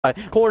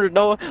Cornered,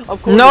 Noah. I'm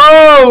cornered.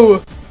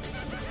 No!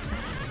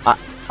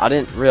 I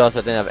didn't realize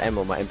I didn't have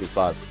ammo on my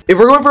MP5. If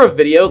we're going for a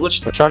video,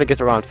 let's We're trying to get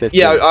to round 15.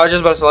 Yeah, I was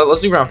just about to say,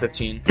 let's do round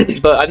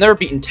 15. But I've never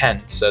beaten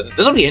 10, so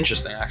this will be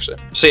interesting, actually.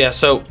 So yeah,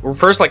 so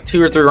first like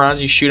 2 or 3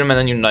 rounds, you shoot him and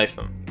then you knife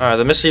him. Alright,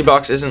 the mystery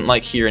box isn't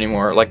like here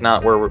anymore, like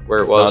not where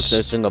it was. No,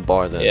 it's in the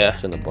bar then. Yeah.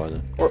 It's in the bar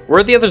then. Where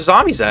are the other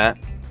zombies at?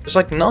 There's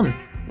like none.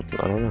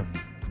 I don't know.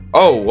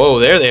 Oh, whoa,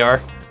 there they are.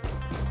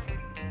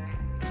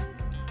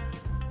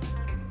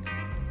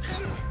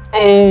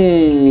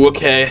 Oh,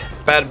 okay.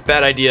 Bad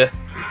idea.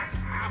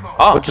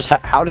 Oh,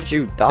 how did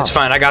you die? it's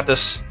fine. I got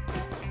this.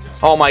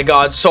 Oh my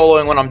God,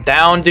 soloing when I'm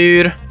down,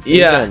 dude.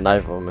 Yeah.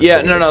 Knife him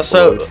Yeah. No.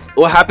 So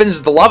what happens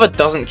is the lava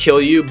doesn't kill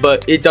you,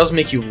 but it does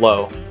make you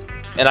low.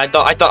 And I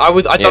thought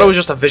it was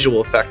just a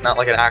visual effect, not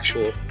like an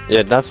actual.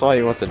 Yeah, that's why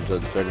you want the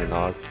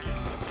juggernaut.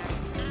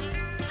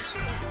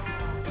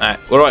 All right.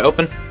 What do I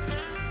open?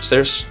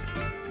 Stairs.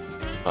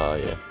 Oh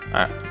yeah. All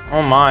right.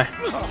 Oh my.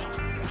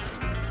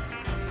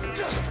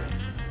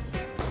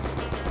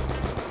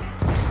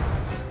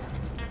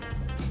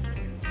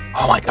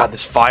 Oh my God,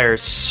 this fire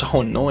is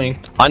so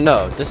annoying. I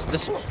know.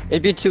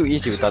 It'd be too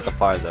easy without the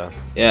fire though.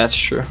 Yeah, that's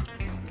true.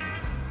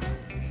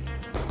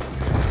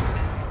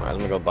 Alright, let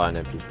me go buy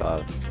an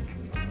MP5.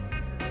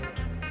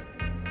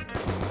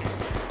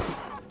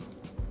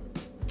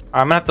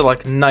 I'm gonna have to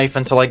like knife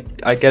until I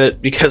get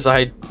it because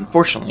I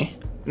unfortunately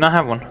do not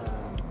have one.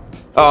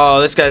 Oh,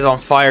 this guy's on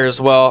fire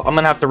as well. I'm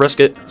gonna have to risk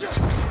it.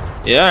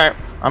 Yeah, alright.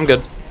 I'm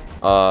good.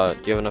 Do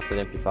you have enough for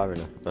the MP5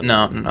 or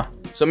no? No.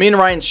 So me and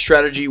Ryan's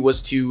strategy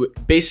was to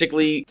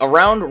basically,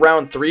 around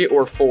round 3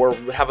 or 4,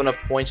 we would have enough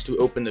points to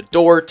open the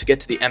door to get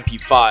to the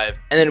MP5.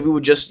 And then we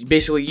would just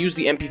basically use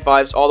the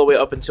MP5s all the way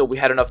up until we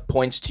had enough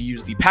points to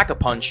use the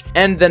Pack-a-Punch.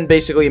 And then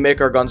basically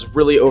make our guns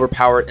really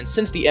overpowered. And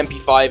since the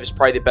MP5 is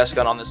probably the best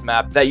gun on this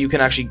map that you can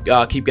actually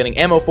keep getting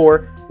ammo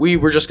for, we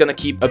were just going to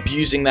keep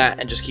abusing that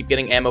and just keep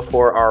getting ammo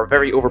for our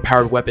very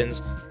overpowered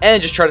weapons.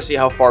 And just try to see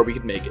how far we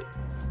could make it.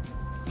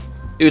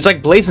 Dude, it's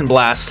like Blazing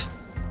Blast.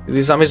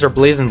 These zombies are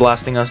blazing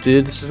blasting us,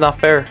 dude. This is not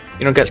fair.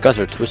 You don't get. These guys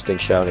are twisting,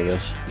 shouting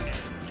us.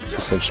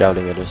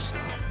 Shouting at us.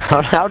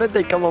 How did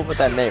they come up with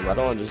that name? I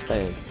don't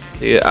understand.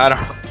 Dude, I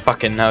don't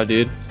fucking know,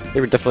 dude.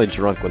 They were definitely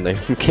drunk when they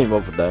came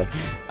up with that.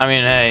 I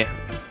mean, hey,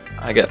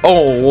 I get.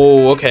 Oh,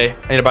 whoa, okay.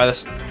 I need to buy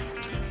this.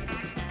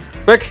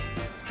 Quick.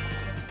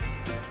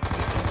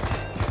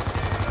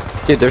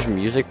 Dude, there's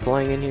music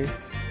playing in here.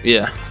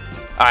 Yeah.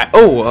 All right.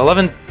 Oh,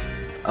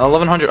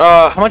 1100.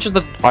 How much is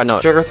the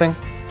jugger thing?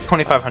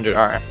 2500.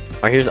 All right.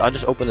 Alright, I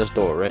just opened this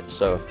door, right?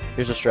 So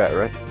here's the strat,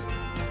 right?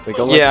 We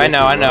go yeah, I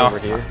know. Over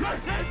here.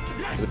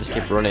 We just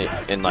keep running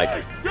in like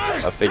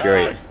a figure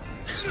 8.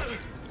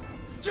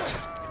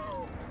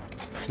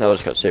 Now I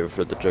just gotta save it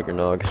for the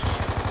juggernaut.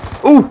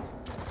 Ooh,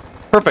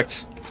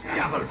 perfect.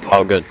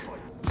 Oh, good.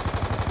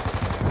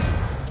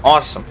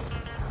 Awesome.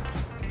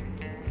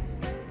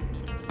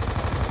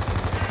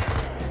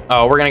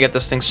 Oh, we're gonna get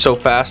this thing so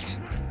fast.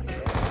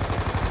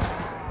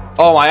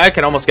 Oh my, I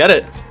can almost get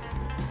it.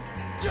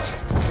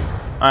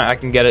 Alright, I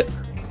can get it.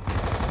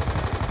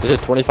 Is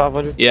it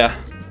 2500?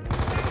 Yeah.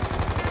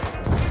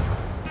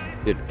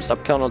 Dude,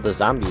 stop killing all the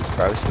zombies,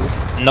 bro.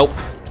 Nope.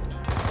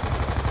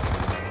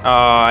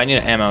 I need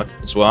an ammo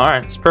as well.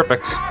 Alright, it's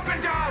perfect.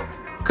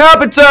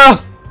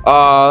 Carpenter!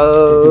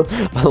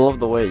 I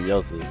love the way he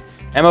yells it.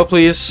 Ammo,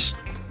 please.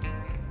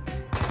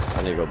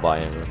 I need to go buy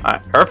ammo.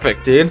 Alright,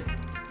 perfect, dude.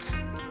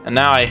 And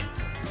now I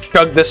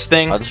chug this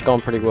thing. Oh, this is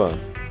going pretty well.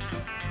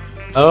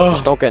 Oh.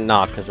 Just don't get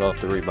knocked, because we'll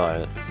have to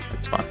rebuy it.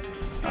 It's fine.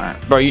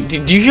 Alright, bro, do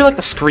you hear like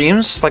the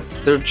screams? Like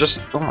they're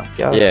just, oh my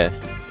God. Yeah.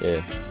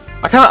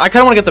 I kind of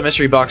want to get the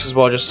mystery box as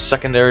well, just a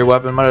secondary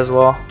weapon, might as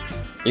well.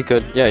 You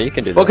could, yeah, you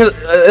can do that. Well, because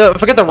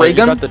if I get the ray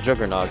gun, you got the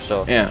juggernaut,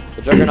 so yeah,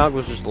 the juggernaut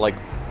was just like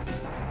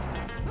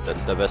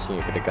the best thing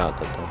you could have got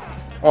that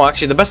time. Well,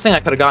 actually, the best thing I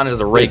could have gotten is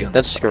the ray gun.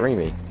 That's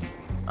screaming.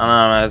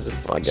 I don't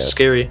know, it's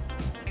scary.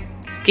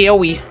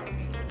 Scary.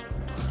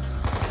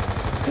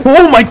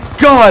 Oh my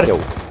God! Yo,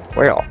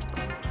 where are?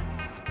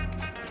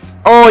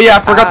 Oh yeah, I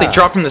forgot they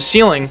dropped from the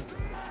ceiling.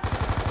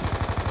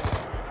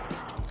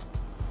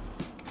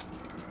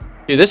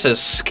 Dude, this is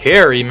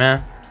scary,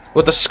 man.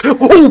 What the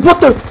oh, what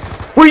the?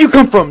 Where you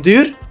come from,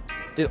 dude?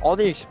 Dude, all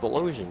the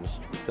explosions.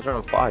 Because they're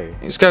on fire.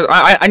 These guys,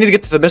 I need to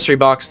get to the mystery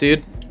box,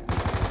 dude.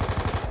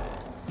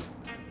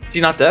 Is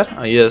he not dead?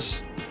 Oh, he is.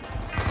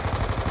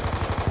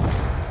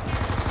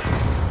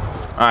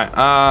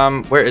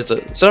 Alright, where is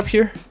it? Is it up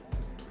here?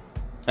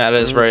 Yeah, it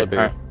is, right.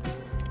 Alright.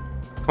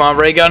 Come on,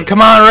 ray gun. Come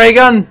on, ray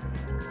gun.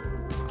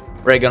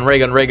 Ray gun.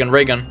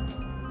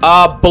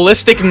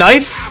 Ballistic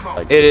knife.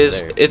 Like it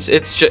is.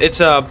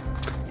 There.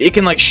 It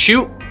can like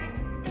shoot.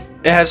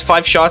 It has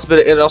 5 shots, but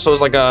it also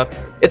is like a.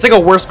 It's like a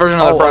worse version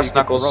of the brass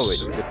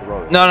knuckles.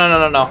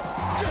 No.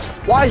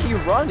 Why is he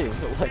running?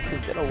 Like,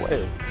 get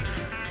away.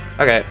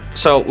 Okay,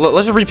 so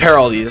let's repair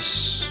all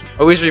these.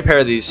 Always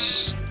repair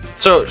these.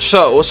 So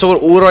what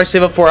do I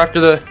save up for after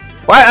the?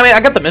 Well, I mean,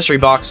 I got the mystery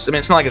box. I mean,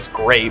 it's not like it's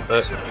great,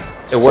 but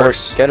it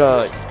works.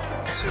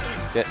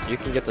 You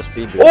can get the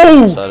speed boost.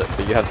 Oh!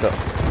 But you have to.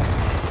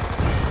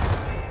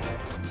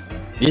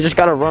 You just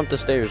gotta run up the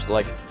stairs,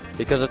 like,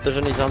 because if there's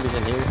any zombies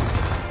in here.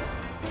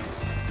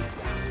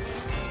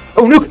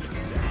 Oh, nuke!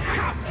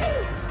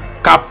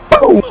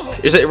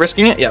 Kaboom! Is it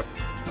risking it? Yep.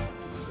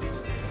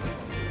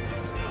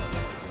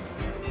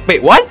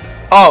 Wait, what?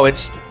 Oh,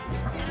 it's...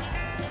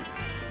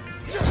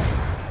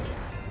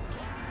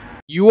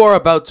 You are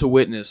about to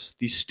witness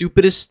the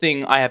stupidest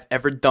thing I have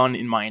ever done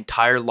in my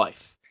entire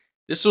life.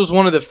 This was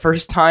one of the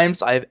first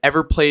times I have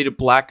ever played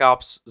Black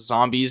Ops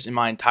Zombies in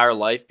my entire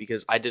life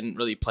because I didn't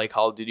really play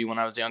Call of Duty when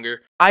I was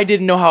younger. I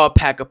didn't know how a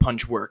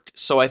pack-a-punch worked,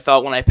 so I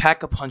thought when I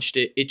pack-a-punched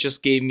it, it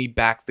just gave me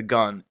back the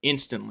gun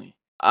instantly.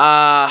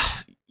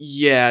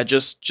 Yeah,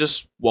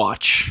 just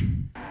watch.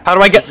 How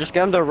do I get... Just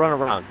get him to run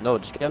around. No,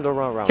 just get him to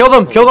run around. Kill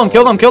them, kill them,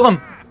 kill them, kill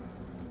them!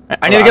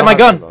 I need to get my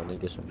gun. One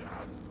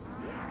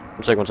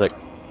sec, one sec.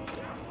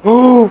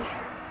 Ooh!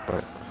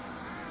 Right.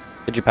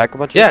 Did you pack a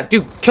bunch? Yeah,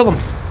 dude, kill them.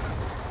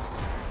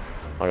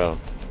 I got him.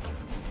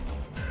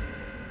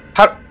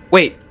 How?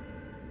 Wait,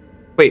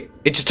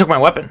 it just took my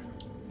weapon.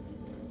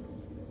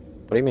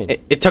 What do you mean?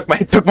 It took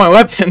my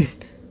weapon.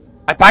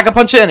 I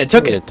pack-a-punched it and it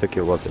took it. It took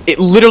your weapon. It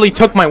literally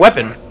took my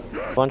weapon.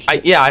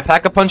 Yeah, I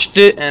pack-a-punched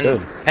it and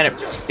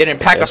it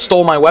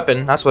pack-a-stole my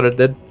weapon. That's what it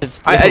did.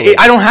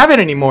 I don't have it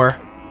anymore.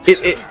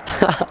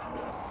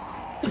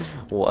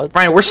 What?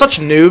 Ryan, we're such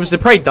noobs. It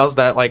probably does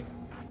that. Like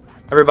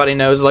everybody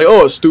knows. Like,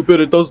 oh, it's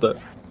stupid. It does that.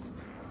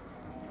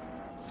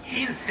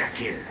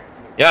 Insta-kill.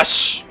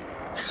 Yes.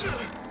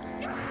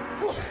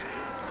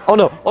 Oh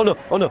no! Oh no!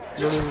 Oh no!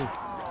 No, no, no.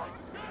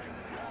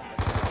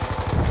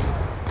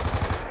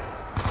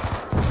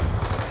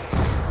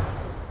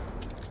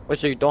 Wait,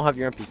 so you don't have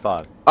your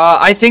MP5?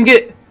 I think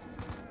it.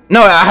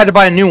 No, I had to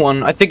buy a new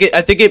one. I think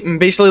it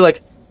basically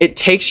like it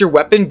takes your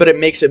weapon, but it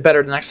makes it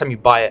better the next time you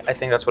buy it. I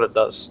think that's what it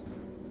does.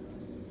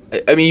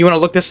 I mean, you want to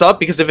look this up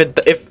because if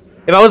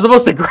I was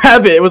supposed to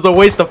grab it, it was a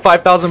waste of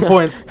 5,000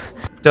 points.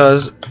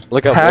 Does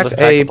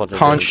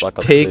pack-a-punch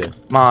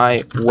take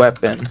my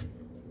weapon?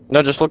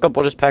 No, just look up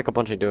what does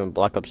pack-a-punching do in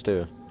Black Ops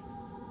 2,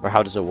 or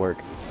how does it work?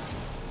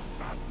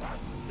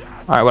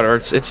 All right, whatever.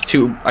 It's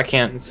too. I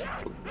can't. It's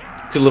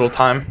too little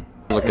time.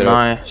 Look it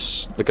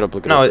nice. Up. Look it up.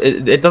 Look it no, up.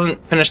 it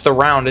doesn't finish the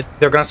round.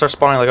 They're gonna start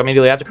spawning like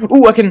immediately after.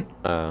 Ooh, I can.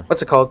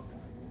 What's it called?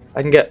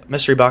 I can get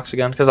mystery box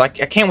again because I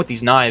can't with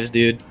these knives,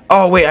 dude.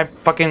 Oh wait, I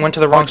fucking went to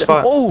the wrong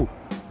spot. Oh!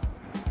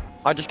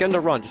 I just get him to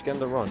run. Just get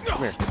him to run. Come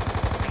here.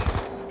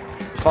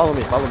 Just follow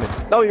me. Follow me.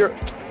 No, you're.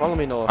 Follow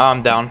me, Noah.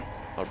 I'm down.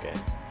 Okay.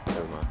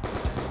 Never mind.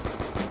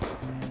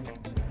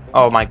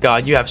 Oh my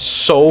god, you have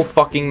so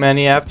fucking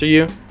many after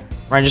you.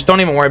 Ryan, just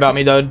don't even worry about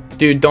me, though.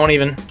 Dude, don't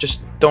even.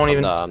 Just don't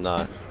even. No, I'm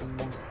not.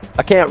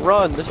 I can't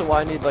run. This is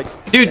why I need like.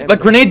 Dude, like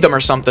grenade them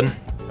or something.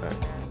 Right.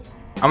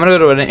 I'm gonna go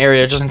to an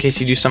area just in case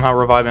you do somehow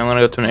revive me. I'm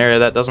gonna go to an area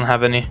that doesn't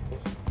have any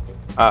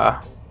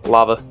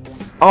lava.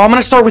 Oh, I'm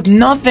gonna start with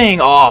nothing.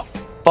 Oh,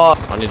 fuck.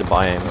 I need to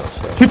buy ammo.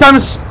 So. 2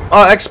 times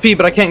XP,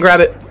 but I can't grab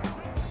it.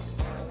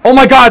 Oh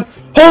my god!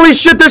 Holy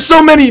shit! There's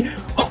so many.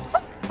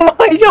 Oh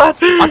my god!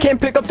 I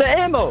can't pick up the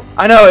ammo.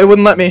 I know it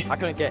wouldn't let me. I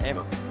couldn't get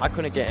ammo. I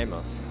couldn't get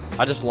ammo.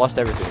 I just lost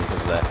everything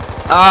because of that.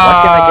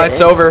 Ah,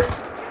 it's over.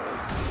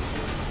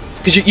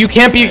 Cause you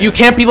can't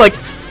be like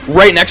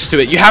right next to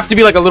it. You have to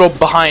be like a little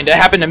behind. It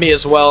happened to me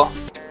as well.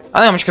 I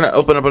think I'm just gonna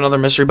open up another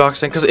mystery box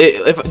thing. Cause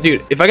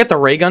if I get the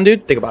ray gun,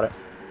 dude, think about it.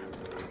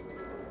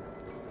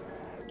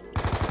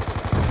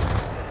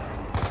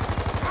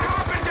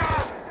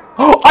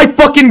 Oh, I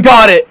fucking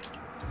got it.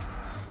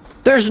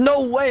 There's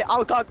no way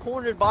I got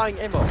cornered buying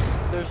ammo.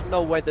 There's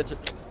no way that's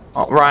it.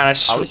 Oh, Ryan,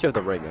 I wish you have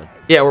the ray gun.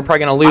 Yeah, we're probably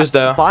gonna lose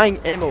though. Buying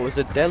ammo is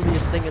the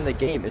deadliest thing in the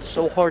game. It's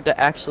so hard to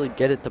actually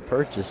get it to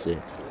purchase it.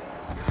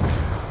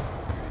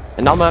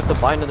 And now I'm gonna have to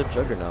buy another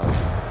juggernaut.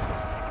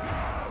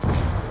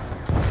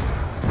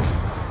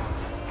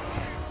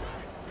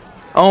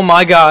 Oh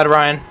my god,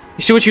 Ryan.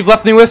 You see what you've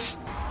left me with?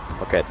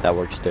 Okay, that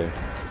works too.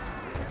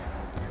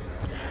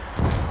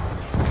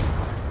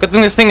 Good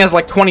thing this thing has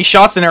like 20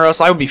 shots in it or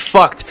else I would be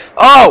fucked.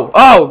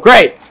 Oh,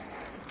 great.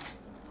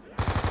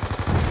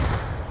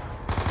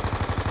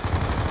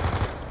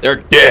 They're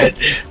dead.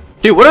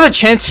 Dude, what are the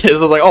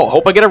chances of like, oh,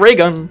 hope I get a ray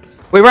gun.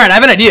 Wait, Ryan, I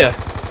have an idea.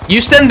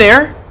 You stand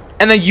there,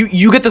 and then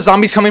you get the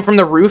zombies coming from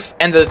the roof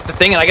and the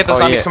thing, and I get the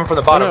zombies coming from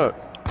the bottom.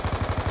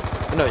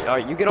 No,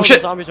 alright, you get all the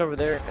zombies over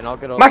there, and I'll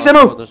get all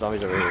the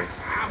zombies over here.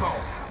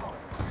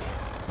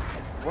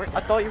 I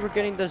thought you were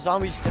getting the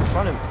zombies in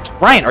front of me.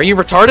 Ryan, are you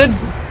retarded?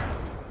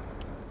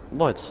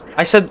 What?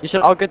 I said... You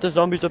said I'll get the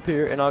zombies up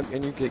here,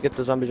 and you get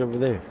the zombies over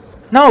there.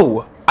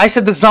 No! I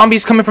said the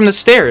zombies coming from the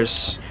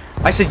stairs.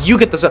 I said you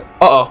get the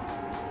uh-oh.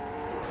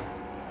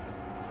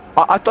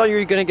 I thought you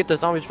were gonna get the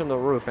zombies from the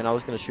roof, and I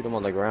was gonna shoot them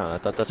on the ground. I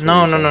thought that's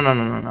No.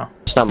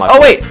 It's not my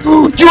fault. Wait!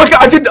 Dude,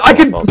 I could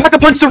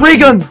pack-a-punch the ray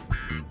gun!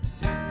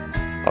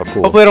 Oh,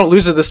 cool. Hopefully I don't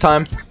lose it this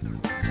time.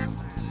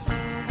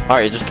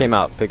 Alright, it just came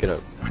out. Pick it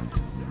up.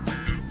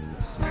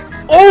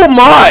 Oh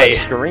my!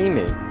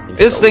 Screaming.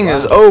 This thing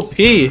is OP.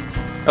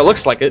 It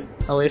looks like it,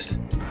 at least.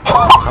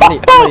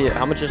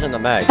 How much is in the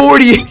mag?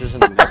 40! How much is in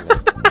the mag?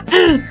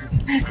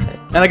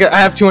 And I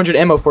have 200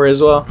 ammo for it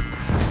as well.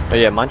 Oh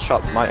yeah, my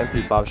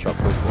MP5 shot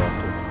pretty well.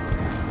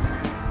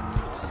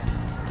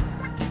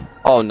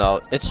 Oh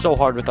no, it's so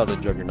hard without a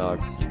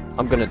juggernaut.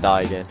 I'm gonna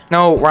die again.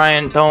 No,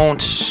 Ryan,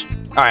 don't.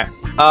 Alright.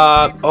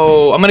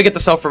 Oh, I'm gonna get the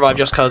self-revive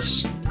just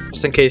cause.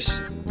 Just in case.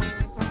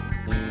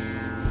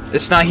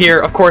 It's not here,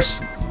 of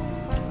course.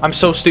 I'm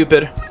so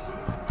stupid.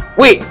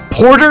 Wait,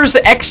 Porter's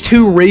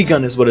X2 ray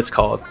gun is what it's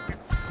called.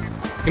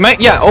 You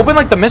might, yeah, open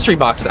like the mystery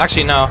box.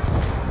 Actually, no.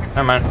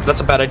 Never mind,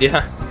 that's a bad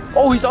idea.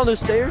 Oh, he's on the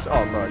stairs?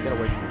 Oh, bro, get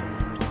away from me.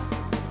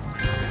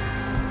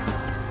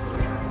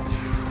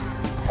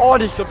 Oh, I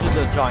just jumped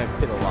into a giant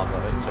pit of lava.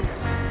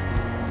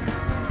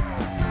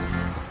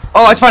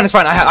 Oh, it's fine, it's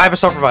fine. I have a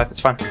self-revive, it's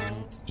fine.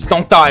 Just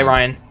don't die,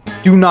 Ryan.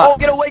 Do not. Oh,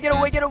 get away, get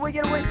away, get away,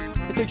 get away.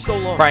 It takes so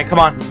long. Ryan, come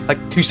on.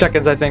 Like 2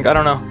 seconds, I think. I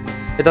don't know.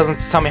 It doesn't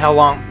tell me how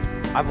long.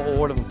 I have a whole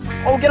horde of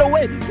them. Oh, get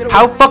away, get away.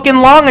 How fucking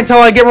long until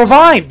I get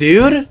revived,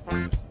 dude?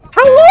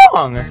 How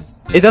long?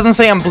 It doesn't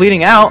say I'm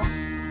bleeding out.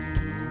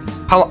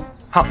 How?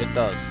 It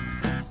does.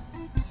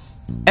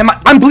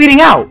 I'm bleeding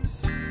out.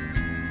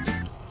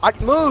 I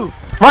can move.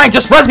 Ryan,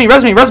 just res me.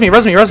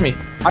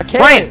 I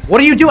can't. Ryan,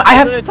 what are you doing? I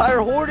have an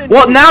entire horde in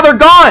Well, here. now they're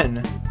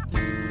gone.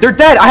 They're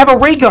dead. I have a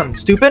ray gun,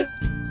 stupid.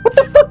 What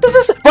the fuck does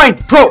this? Ryan,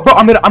 bro,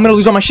 I'm gonna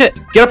lose all my shit.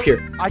 Get up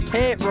here. I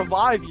can't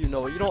revive you,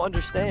 Noah. You don't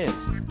understand.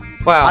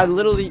 Wow. I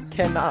literally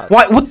cannot.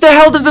 Why? What the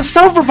hell does the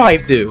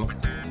self-revive do?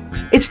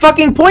 It's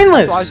fucking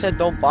pointless. So I said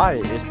don't buy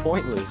it. It's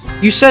pointless.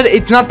 You said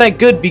it's not that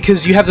good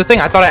because you have the thing.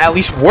 I thought it at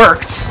least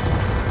worked.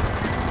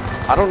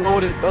 I don't know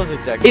what it does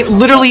exactly. It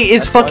literally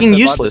is That's why I fucking said buy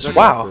the useless.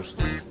 juggernaut Wow. first.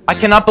 I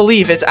cannot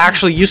believe it's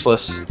actually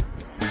useless.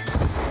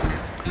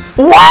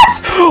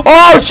 What?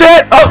 Oh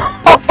shit! Oh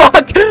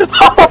fuck!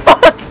 Oh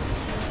fuck!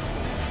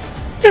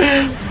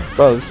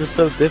 Bro, this is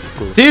so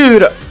difficult.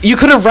 Dude, you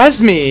could have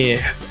rezzed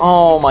me.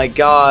 Oh my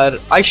god.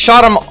 I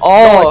shot them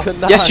all. No, I could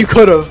not. Yes, you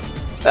could have.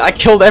 I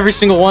killed every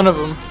single one of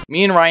them.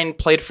 Me and Ryan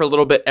played for a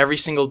little bit every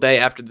single day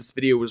after this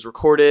video was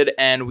recorded,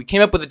 and we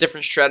came up with a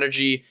different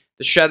strategy.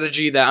 The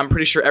strategy that I'm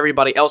pretty sure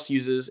everybody else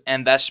uses,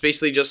 and that's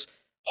basically just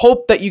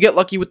hope that you get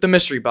lucky with the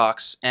mystery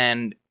box,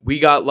 and we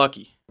got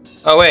lucky.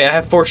 Oh wait, I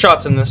have 4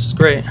 shots in this.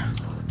 Great.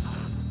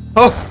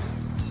 Oh!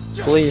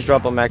 Please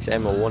drop a max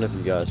ammo, one of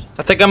you guys.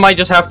 I think I might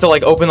just have to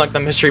like open like the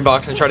mystery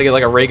box and try to get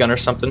like a ray gun or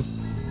something.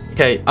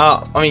 Okay,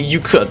 I mean you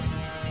could.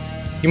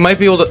 You might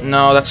be able to.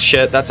 No, that's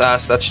shit. That's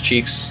ass. That's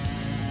cheeks.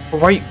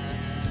 Right.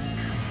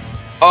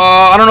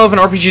 I don't know if an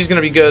RPG is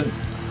gonna be good.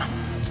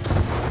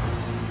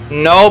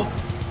 Nope.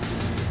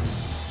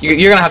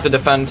 You're gonna have to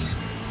defend.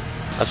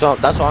 That's why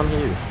I'm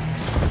here.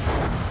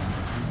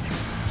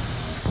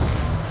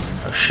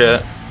 Oh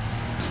shit.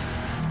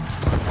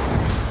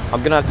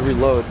 I'm gonna have to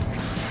reload.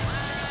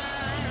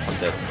 I'm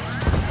dead.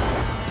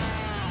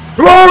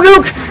 Whoa,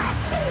 nuke!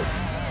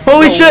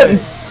 Holy No shit! way.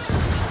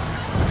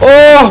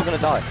 Oh! I'm gonna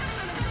die.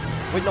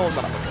 Wait, no, I'm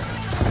not.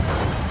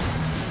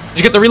 Did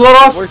you get the reload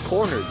off? We're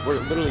cornered. We're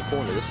literally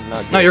cornered. This is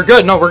not good. No, you're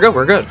good. No, we're good.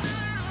 We're good.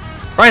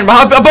 Ryan,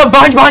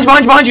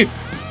 behind you!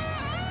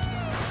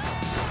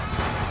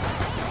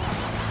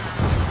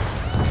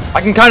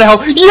 I can kind of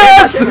help.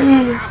 Yes!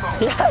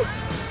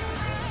 Yes!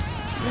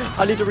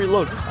 I need to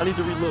reload.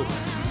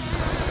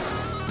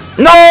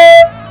 No!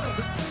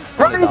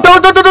 Ryan,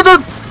 don't!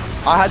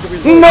 I had to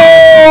reload.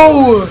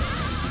 No!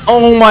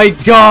 Oh my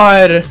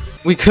god.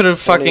 We could have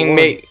fucking 21.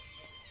 made...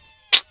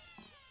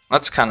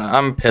 That's kind of...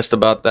 I'm pissed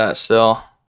about that still.